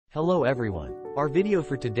Hello everyone. Our video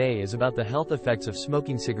for today is about the health effects of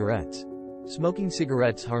smoking cigarettes. Smoking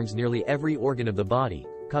cigarettes harms nearly every organ of the body,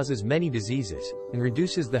 causes many diseases, and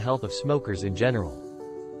reduces the health of smokers in general.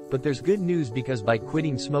 But there's good news because by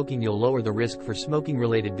quitting smoking you'll lower the risk for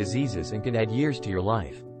smoking-related diseases and can add years to your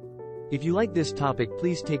life. If you like this topic,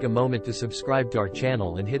 please take a moment to subscribe to our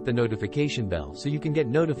channel and hit the notification bell so you can get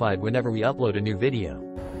notified whenever we upload a new video.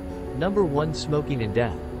 Number 1. Smoking and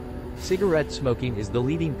death. Cigarette smoking is the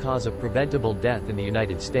leading cause of preventable death in the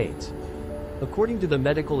United States. According to the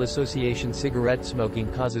Medical Association, cigarette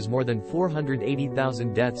smoking causes more than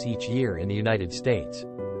 480,000 deaths each year in the United States.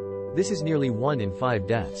 This is nearly 1 in 5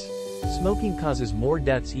 deaths. Smoking causes more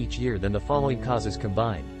deaths each year than the following causes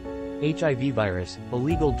combined: HIV virus,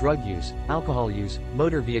 illegal drug use, alcohol use,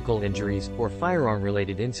 motor vehicle injuries, or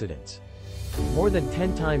firearm-related incidents. More than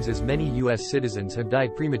 10 times as many U.S. citizens have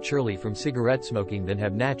died prematurely from cigarette smoking than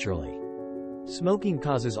have naturally. Smoking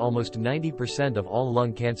causes almost 90% of all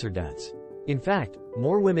lung cancer deaths. In fact,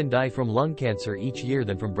 more women die from lung cancer each year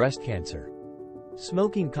than from breast cancer.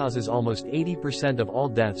 Smoking causes almost 80% of all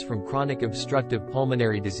deaths from chronic obstructive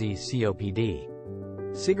pulmonary disease (COPD).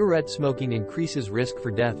 Cigarette smoking increases risk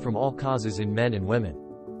for death from all causes in men and women.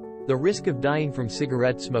 The risk of dying from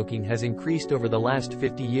cigarette smoking has increased over the last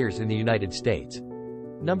 50 years in the United States.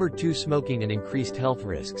 Number 2. Smoking and increased health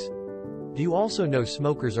risks. Do you also know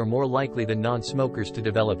smokers are more likely than non-smokers to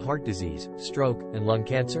develop heart disease, stroke, and lung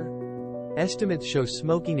cancer? Estimates show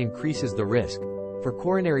smoking increases the risk for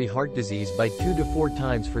coronary heart disease by 2 to 4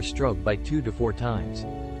 times, for stroke by 2 to 4 times.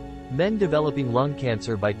 Men developing lung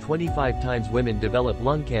cancer by 25 times, women develop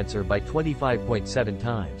lung cancer by 25.7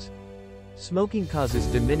 times. Smoking causes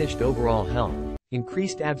diminished overall health,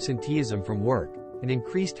 increased absenteeism from work, and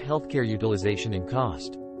increased healthcare utilization and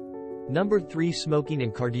cost. Number 3. Smoking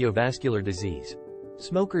and cardiovascular disease.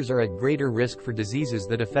 Smokers are at greater risk for diseases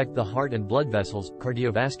that affect the heart and blood vessels,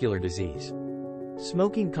 cardiovascular disease.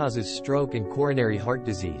 Smoking causes stroke and coronary heart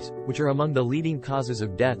disease, which are among the leading causes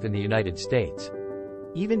of death in the United States.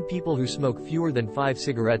 Even people who smoke fewer than 5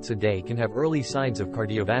 cigarettes a day can have early signs of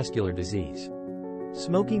cardiovascular disease.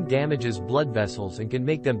 Smoking damages blood vessels and can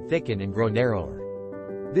make them thicken and grow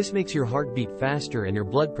narrower. This makes your heart beat faster and your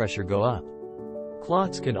blood pressure go up.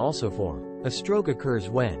 Clots can also form. A stroke occurs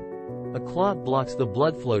when a clot blocks the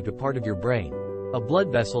blood flow to part of your brain. A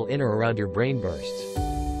blood vessel in or around your brain bursts.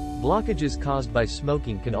 Blockages caused by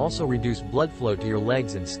smoking can also reduce blood flow to your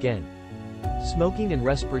legs and skin. Smoking and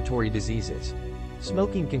respiratory diseases.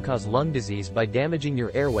 Smoking can cause lung disease by damaging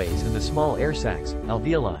your airways and the small air sacs,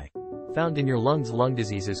 alveoli, found in your lungs. Lung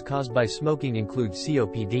diseases caused by smoking include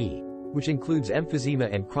COPD, which includes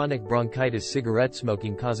emphysema and chronic bronchitis. Cigarette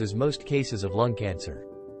smoking causes most cases of lung cancer.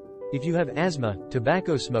 If you have asthma,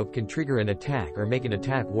 tobacco smoke can trigger an attack or make an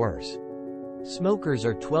attack worse. Smokers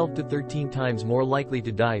are 12 to 13 times more likely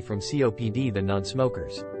to die from COPD than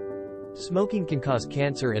non-smokers. Smoking can cause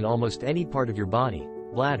cancer in almost any part of your body: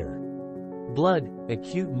 bladder, blood,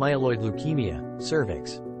 acute myeloid leukemia,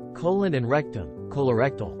 cervix, colon and rectum,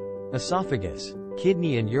 colorectal, esophagus,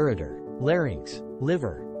 kidney and ureter, larynx,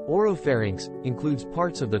 liver. Oropharynx includes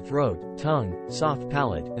parts of the throat, tongue, soft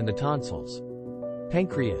palate, and the tonsils.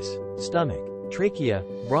 Pancreas, stomach, trachea,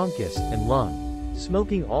 bronchus, and lung.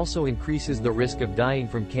 Smoking also increases the risk of dying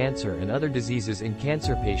from cancer and other diseases in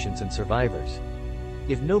cancer patients and survivors.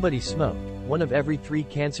 If nobody smoked, 1 of every 3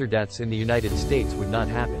 cancer deaths in the United States would not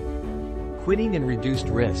happen. Quitting and reduced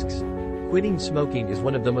risks. Quitting smoking is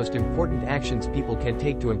one of the most important actions people can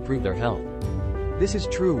take to improve their health. This is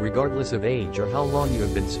true regardless of age or how long you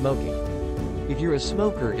have been smoking. If you're a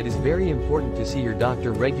smoker, it is very important to see your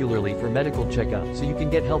doctor regularly for medical checkup so you can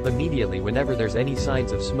get help immediately whenever there's any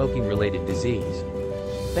signs of smoking-related disease.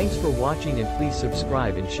 Thanks for watching, and please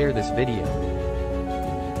subscribe and share this video.